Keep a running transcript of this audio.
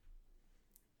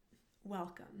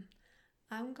Welcome.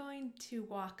 I'm going to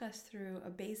walk us through a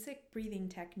basic breathing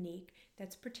technique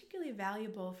that's particularly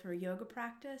valuable for yoga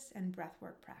practice and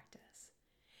breathwork practice.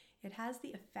 It has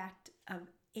the effect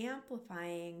of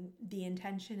amplifying the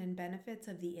intention and benefits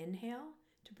of the inhale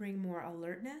to bring more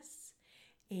alertness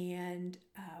and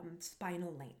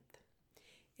spinal length.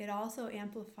 It also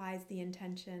amplifies the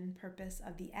intention purpose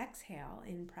of the exhale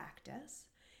in practice,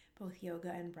 both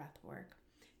yoga and breathwork,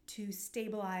 to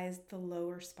stabilize the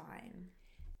lower spine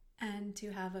and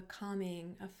to have a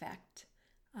calming effect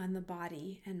on the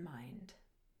body and mind.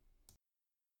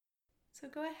 So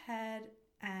go ahead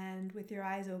and with your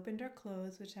eyes opened or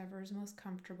closed, whichever is most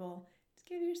comfortable, just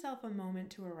give yourself a moment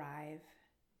to arrive.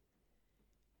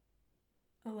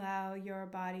 Allow your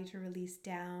body to release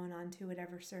down onto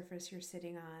whatever surface you're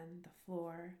sitting on, the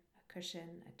floor, a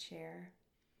cushion, a chair.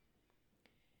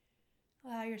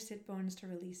 Allow your sit bones to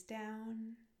release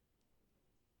down.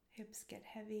 Hips get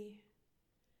heavy.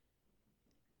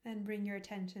 Then bring your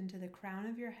attention to the crown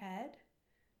of your head.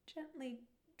 Gently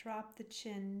drop the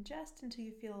chin just until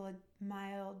you feel a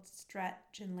mild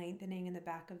stretch and lengthening in the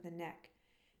back of the neck.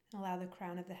 And allow the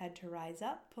crown of the head to rise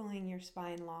up, pulling your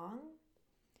spine long.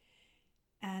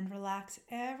 And relax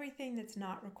everything that's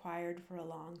not required for a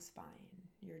long spine.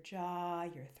 Your jaw,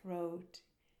 your throat,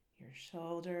 your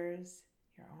shoulders,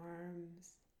 your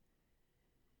arms.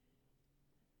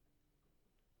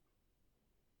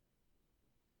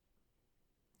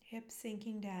 Hips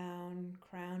sinking down,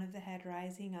 crown of the head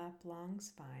rising up, long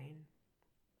spine.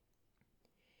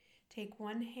 Take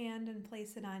one hand and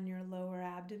place it on your lower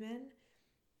abdomen,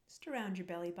 just around your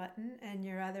belly button, and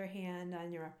your other hand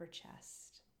on your upper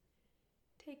chest.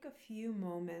 Take a few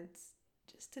moments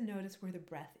just to notice where the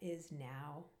breath is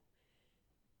now.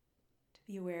 To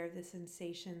be aware of the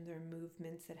sensations or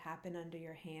movements that happen under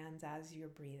your hands as you're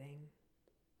breathing.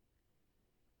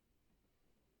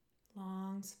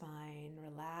 Long spine,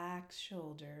 relaxed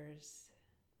shoulders.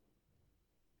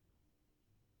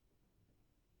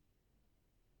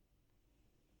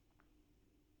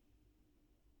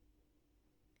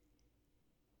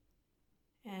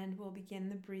 And we'll begin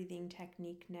the breathing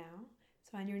technique now.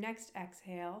 So on your next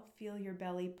exhale, feel your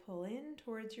belly pull in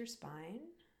towards your spine.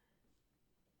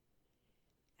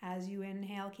 As you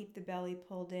inhale, keep the belly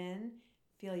pulled in.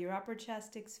 Feel your upper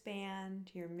chest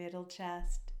expand, your middle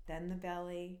chest, then the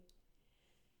belly.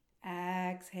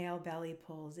 Exhale, belly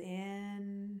pulls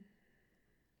in.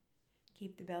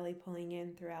 Keep the belly pulling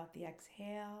in throughout the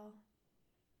exhale.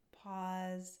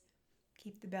 Pause.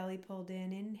 Keep the belly pulled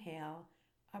in. Inhale.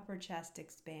 Upper chest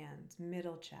expands.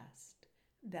 Middle chest.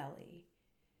 Belly.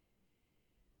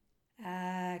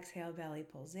 Exhale, belly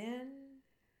pulls in.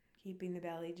 Keeping the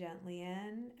belly gently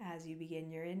in. As you begin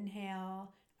your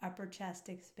inhale, upper chest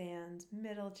expands.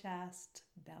 Middle chest.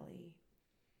 Belly.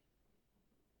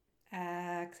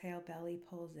 Exhale, belly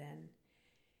pulls in.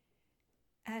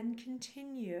 And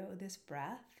continue this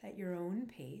breath at your own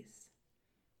pace.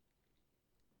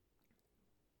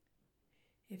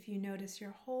 If you notice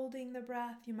you're holding the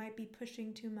breath, you might be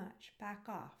pushing too much. Back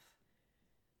off.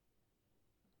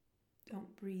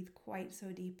 Don't breathe quite so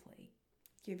deeply.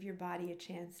 Give your body a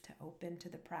chance to open to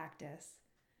the practice.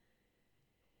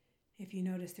 If you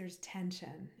notice there's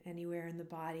tension anywhere in the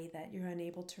body that you're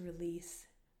unable to release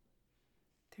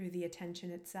through the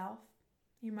attention itself,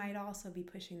 you might also be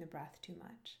pushing the breath too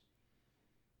much.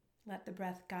 Let the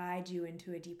breath guide you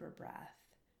into a deeper breath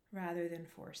rather than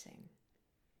forcing.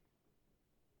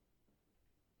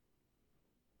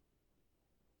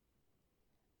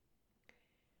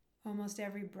 Almost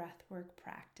every breathwork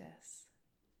practice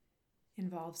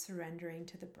involves surrendering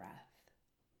to the breath,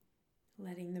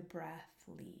 letting the breath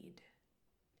lead.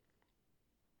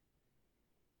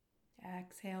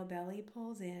 Exhale, belly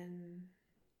pulls in.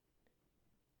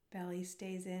 Belly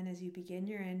stays in as you begin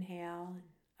your inhale.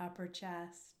 Upper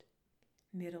chest,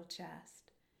 middle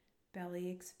chest. Belly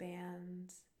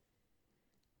expands.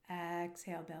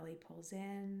 Exhale, belly pulls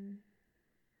in.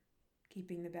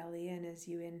 Keeping the belly in as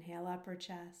you inhale, upper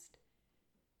chest,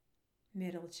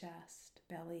 middle chest,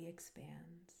 belly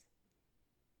expands.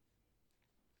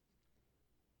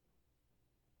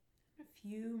 A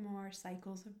few more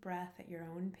cycles of breath at your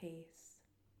own pace.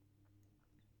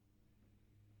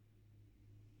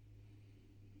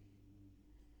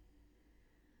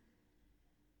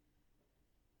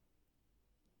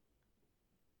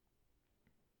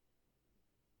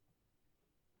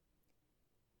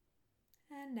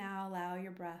 And now allow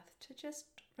your breath to just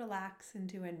relax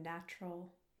into a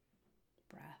natural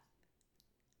breath.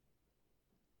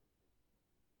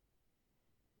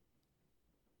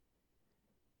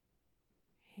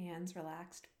 Hands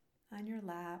relaxed on your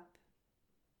lap,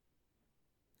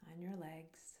 on your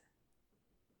legs.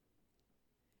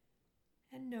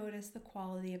 notice the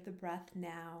quality of the breath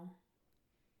now.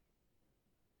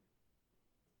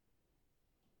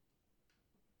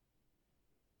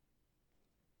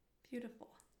 Beautiful.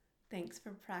 Thanks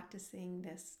for practicing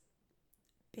this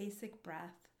basic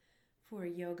breath for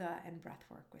yoga and breath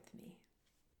work with me.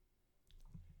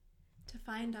 To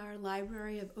find our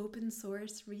library of open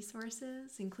source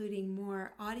resources, including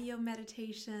more audio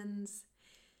meditations,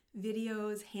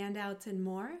 videos, handouts, and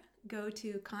more, go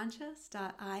to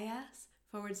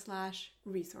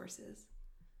conscious.is/resources.